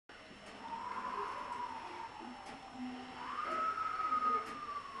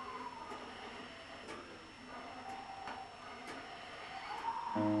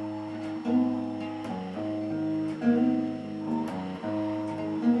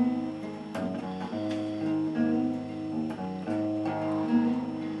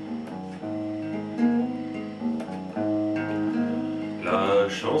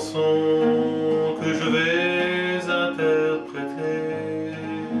chanson que je vais interpréter,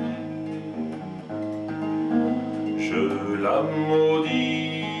 je la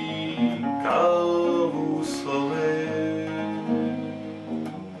maudis car vous saurez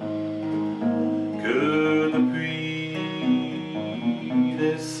que depuis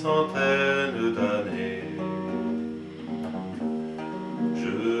des centaines d'années,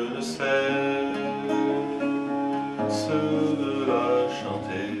 je ne cesse de la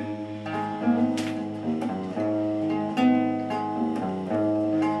chanter.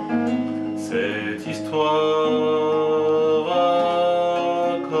 Cette histoire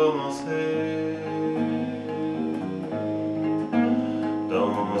a commencé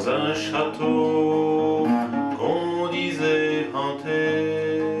dans un château qu'on disait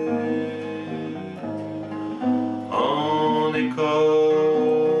hanté. En Écosse,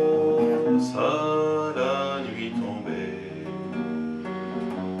 à la nuit tombée,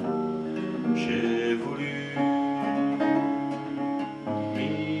 j'ai voulu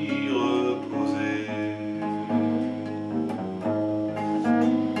m'y reposer.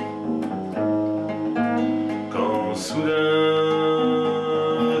 Quand soudain,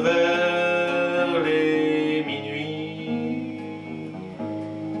 vers les minuit,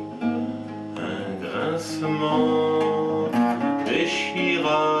 un grincement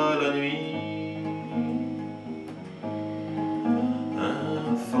déchira la nuit.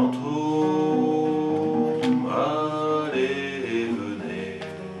 Un fantôme allait et venait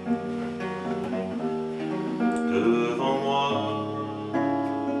devant moi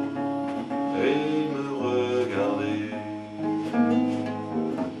et me regardait.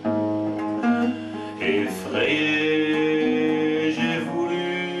 Effrayé, j'ai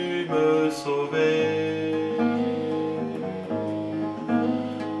voulu me sauver,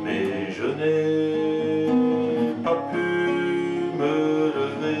 mais je n'ai pas pu me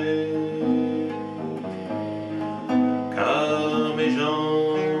lever, car mes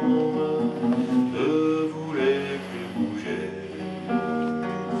jambes ne voulaient plus bouger,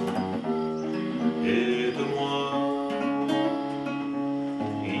 et de moi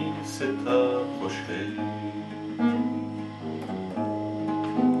il s'est approché.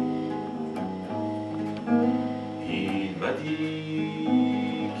 Il m'a dit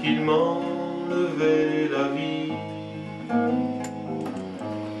qu'il m'enlevait la vie,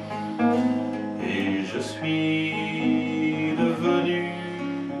 et je suis devenu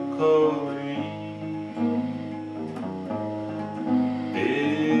comme lui.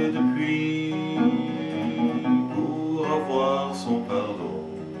 Et depuis, pour avoir son pardon,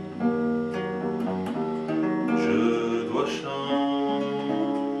 je dois chanter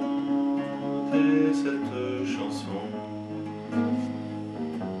cette chanson.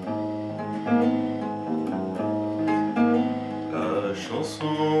 La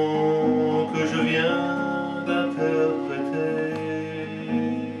chanson que je viens d'interpréter,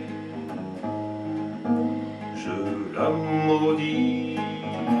 je la maudis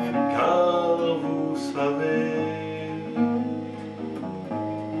car vous savez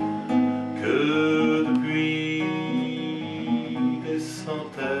que depuis des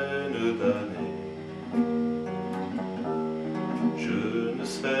centaines d'années, je ne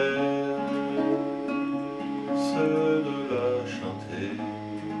cesse de la chanter.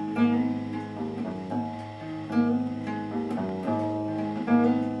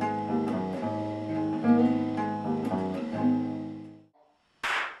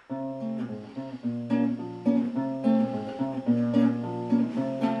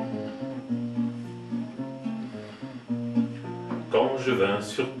 Quand je vins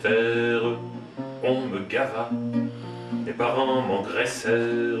sur terre, on me gava, mes parents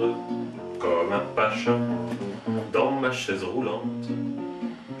m'engraissèrent comme un pacha. Dans ma chaise roulante,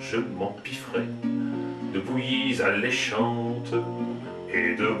 je m'empiffrais de bouillies alléchantes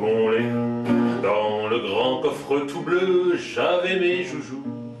et de bons laits. Dans le grand coffre tout bleu, j'avais mes joujoux.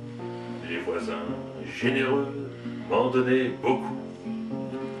 Les voisins généreux m'en donnaient beaucoup.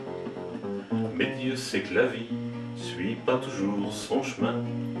 Mais Dieu sait que la vie suit pas toujours son chemin.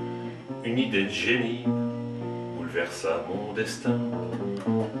 Une idée de génie bouleversa mon destin.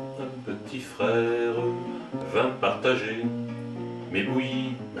 Un petit frère vint partager mes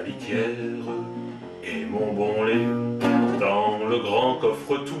bouillies, ma litière et mon bon lait. Dans le grand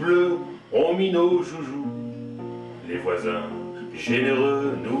coffre tout bleu, on mit nos joujoux. Les voisins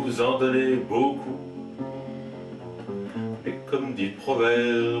généreux nous en donnaient beaucoup. Mais comme dit le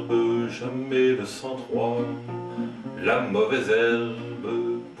proverbe, jamais de 103, la mauvaise herbe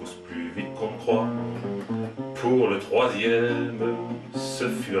pousse plus vite qu'on ne croit. Pour le troisième, ce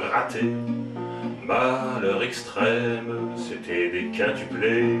fut raté. Malheur extrême, c'était des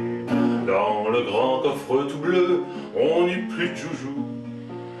quintuplés. Dans le grand coffre tout bleu, on n'eut plus de joujou.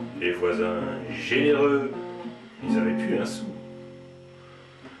 Les voisins généreux, ils avaient plus un sou.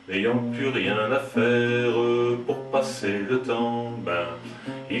 N'ayant plus rien à faire pour passer le temps,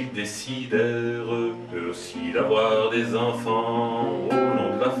 ils décidèrent eux aussi d'avoir des enfants. Au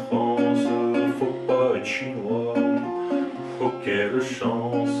nom de la France, faut pas être chinois. Oh quelle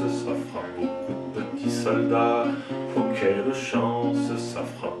chance, ça fera beaucoup de petits soldats. Oh quelle chance, ça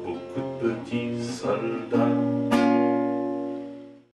fera beaucoup de petits soldats.